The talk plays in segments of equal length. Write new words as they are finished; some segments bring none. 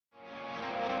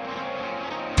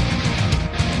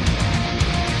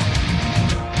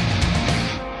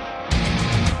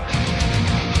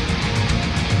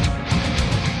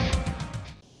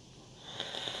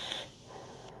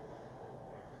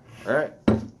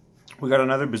we got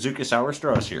another Bazooka sour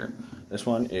straws here. This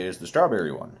one is the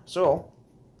strawberry one. So,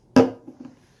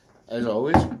 as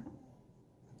always,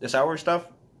 the sour stuff,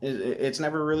 it's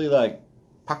never really like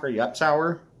pucker you up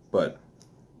sour, but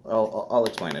I'll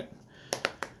explain it.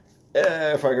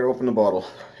 If I could open the bottle,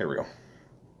 here we go.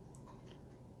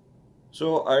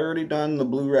 So I already done the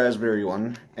blue raspberry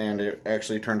one, and it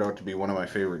actually turned out to be one of my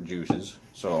favorite juices.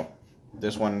 So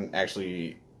this one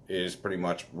actually is pretty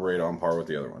much right on par with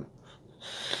the other one.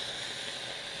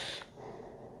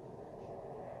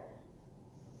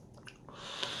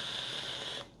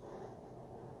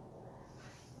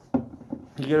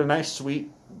 You get a nice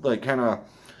sweet, like kind of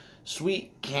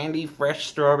sweet candy, fresh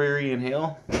strawberry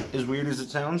inhale, as weird as it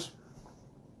sounds.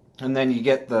 And then you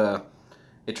get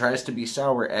it tries to be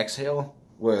sour exhale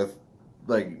with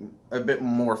like a bit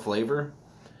more flavor.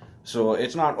 So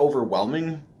it's not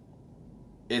overwhelming.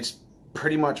 It's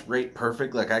pretty much right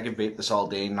perfect. Like I could vape this all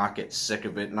day, not get sick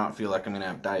of it, not feel like I'm gonna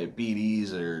have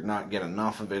diabetes or not get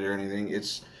enough of it or anything.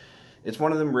 It's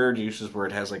one of them rare juices where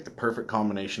it has like the perfect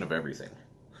combination of everything.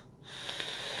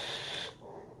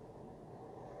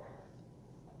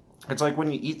 It's like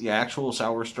when you eat the actual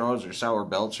sour straws or sour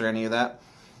belts or any of that.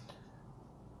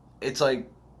 It's like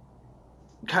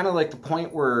kind of like the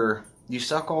point where you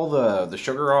suck all the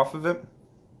sugar off of it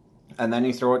and then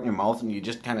you throw it in your mouth and you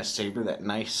just kind of savor that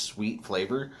nice sweet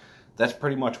flavor. That's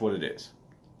pretty much what it is.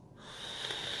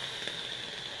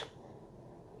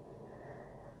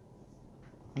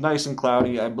 Nice and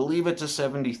cloudy. I believe it's a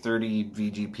 70-30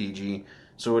 VGPG,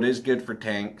 so it is good for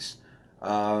tanks.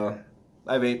 I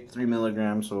vape 3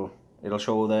 milligrams, so it'll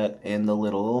show that in the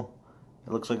little,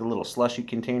 it looks like a little slushy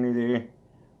container there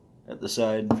at the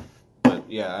side. But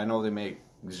yeah, I know they make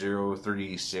 0,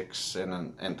 36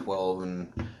 and 12,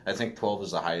 and I think 12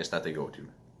 is the highest that they go to.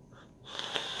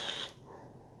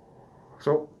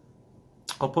 So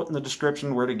I'll put in the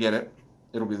description where to get it.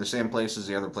 It'll be the same place as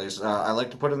the other place. I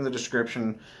like to put in the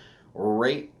description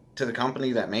right to the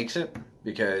company that makes it,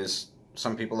 because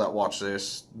some people that watch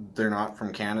this, they're not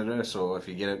from Canada, so if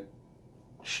you get it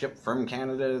shipped from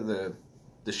Canada,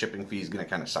 the shipping fee is going to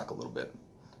kind of suck a little bit.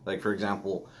 Like for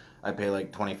example, I pay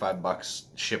like 25 bucks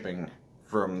shipping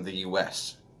from the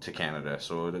US to Canada,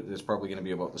 so it's probably going to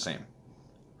be about the same.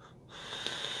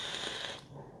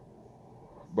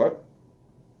 But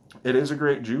it is a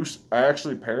great juice. I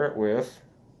actually pair it with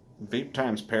Vape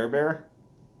Time's Pear Bear.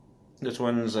 This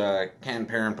one's canned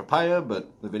pear and papaya,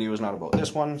 but the video is not about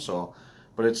this one, so...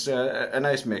 But it's a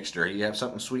nice mixture. You have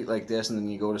something sweet like this, and then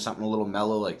you go to something a little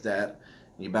mellow like that.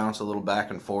 You bounce a little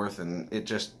back and forth, and it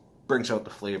just brings out the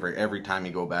flavor every time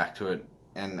you go back to it,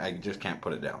 and I just can't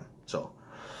put it down. So,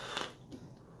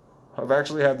 I've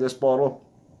actually had this bottle.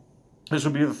 This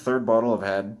would be the third bottle I've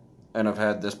had, and I've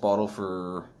had this bottle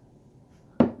for...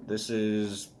 This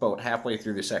is about halfway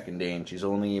through the second day, and she's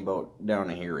only about down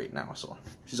to here right now, so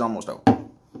she's almost out.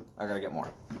 I gotta get more.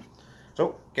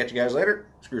 So, catch you guys later.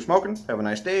 Screw smoking. Have a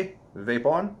nice day. Vape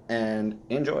on, and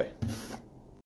enjoy.